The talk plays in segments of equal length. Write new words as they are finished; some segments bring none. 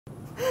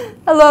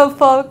Hello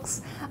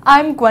folks,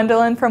 I'm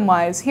Gwendolyn from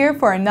Wyze, here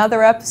for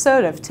another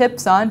episode of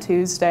Tips on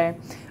Tuesday.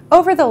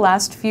 Over the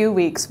last few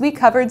weeks, we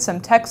covered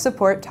some tech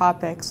support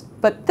topics,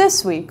 but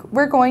this week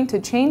we're going to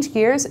change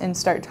gears and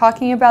start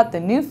talking about the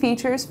new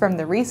features from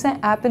the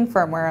recent app and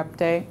firmware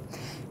update.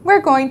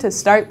 We're going to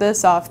start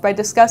this off by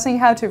discussing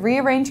how to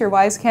rearrange your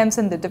Wyze cams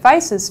in the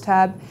Devices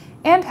tab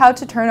and how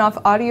to turn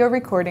off audio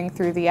recording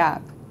through the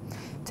app.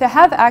 To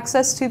have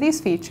access to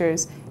these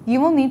features, you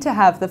will need to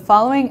have the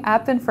following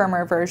app and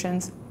firmware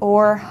versions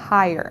or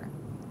higher.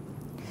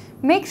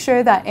 Make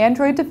sure that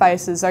Android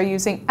devices are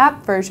using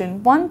app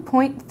version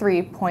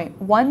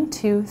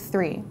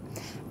 1.3.123.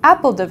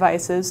 Apple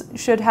devices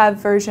should have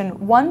version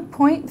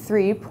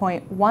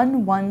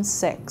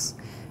 1.3.116.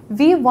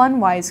 V1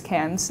 Wyze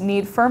cams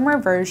need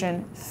firmware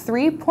version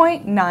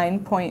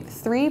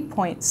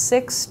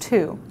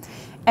 3.9.3.62.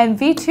 And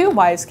V2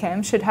 Wyze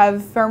cams should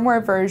have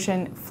firmware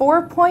version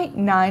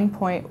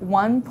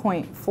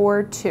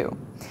 4.9.1.42.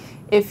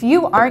 If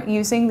you aren't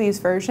using these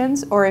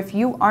versions, or if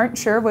you aren't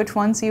sure which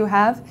ones you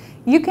have,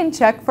 you can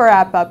check for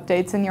app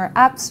updates in your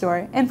App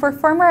Store and for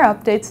firmware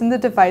updates in the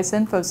device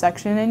info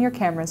section in your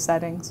camera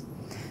settings.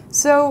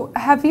 So,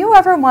 have you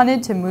ever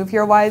wanted to move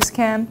your Wyze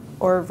cam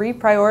or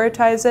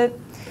reprioritize it?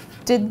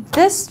 Did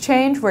this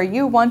change where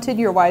you wanted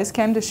your Wyze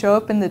cam to show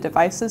up in the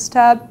Devices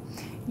tab?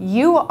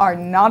 You are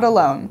not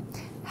alone.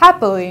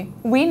 Happily,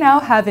 we now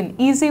have an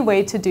easy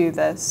way to do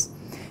this.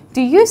 Do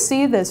you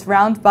see this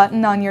round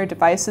button on your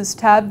Devices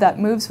tab that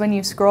moves when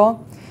you scroll?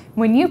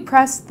 When you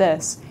press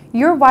this,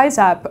 your Wyze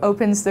app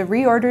opens the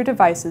Reorder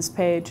Devices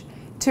page.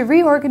 To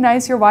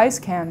reorganize your Wyze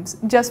cams,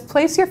 just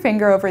place your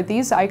finger over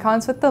these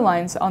icons with the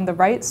lines on the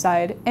right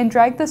side and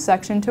drag the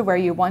section to where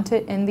you want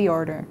it in the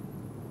order.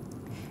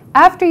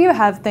 After you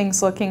have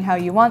things looking how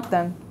you want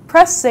them,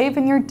 press save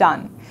and you're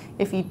done.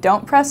 If you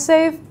don't press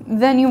save,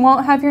 then you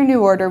won't have your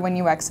new order when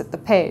you exit the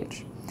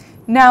page.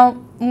 Now,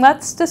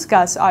 let's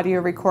discuss audio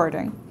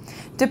recording.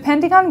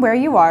 Depending on where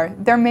you are,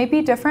 there may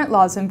be different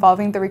laws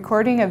involving the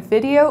recording of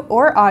video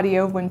or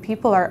audio when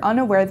people are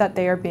unaware that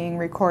they are being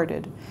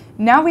recorded.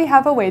 Now we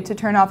have a way to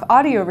turn off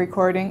audio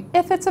recording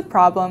if it's a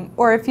problem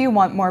or if you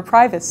want more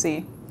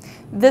privacy.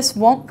 This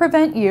won't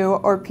prevent you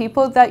or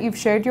people that you've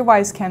shared your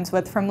Wyze cams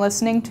with from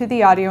listening to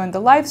the audio in the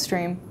live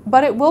stream,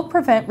 but it will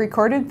prevent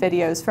recorded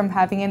videos from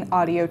having an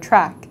audio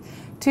track.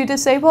 To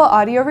disable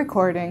audio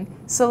recording,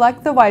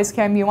 select the Wyze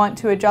cam you want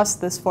to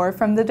adjust this for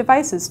from the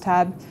Devices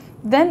tab,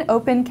 then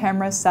open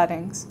Camera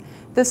Settings.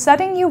 The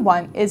setting you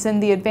want is in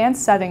the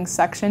Advanced Settings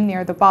section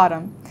near the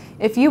bottom.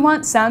 If you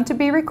want sound to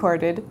be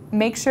recorded,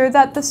 make sure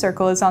that the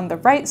circle is on the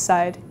right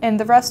side and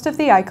the rest of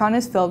the icon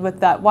is filled with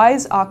that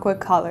Wyze aqua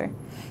color.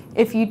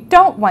 If you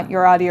don't want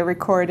your audio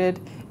recorded,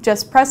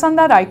 just press on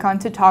that icon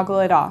to toggle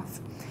it off.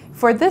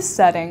 For this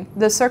setting,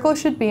 the circle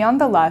should be on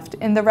the left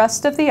and the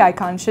rest of the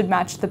icon should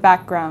match the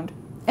background.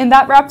 And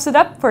that wraps it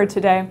up for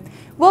today.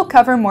 We'll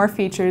cover more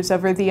features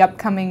over the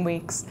upcoming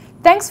weeks.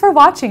 Thanks for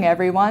watching,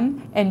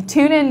 everyone, and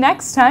tune in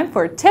next time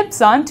for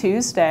Tips on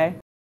Tuesday.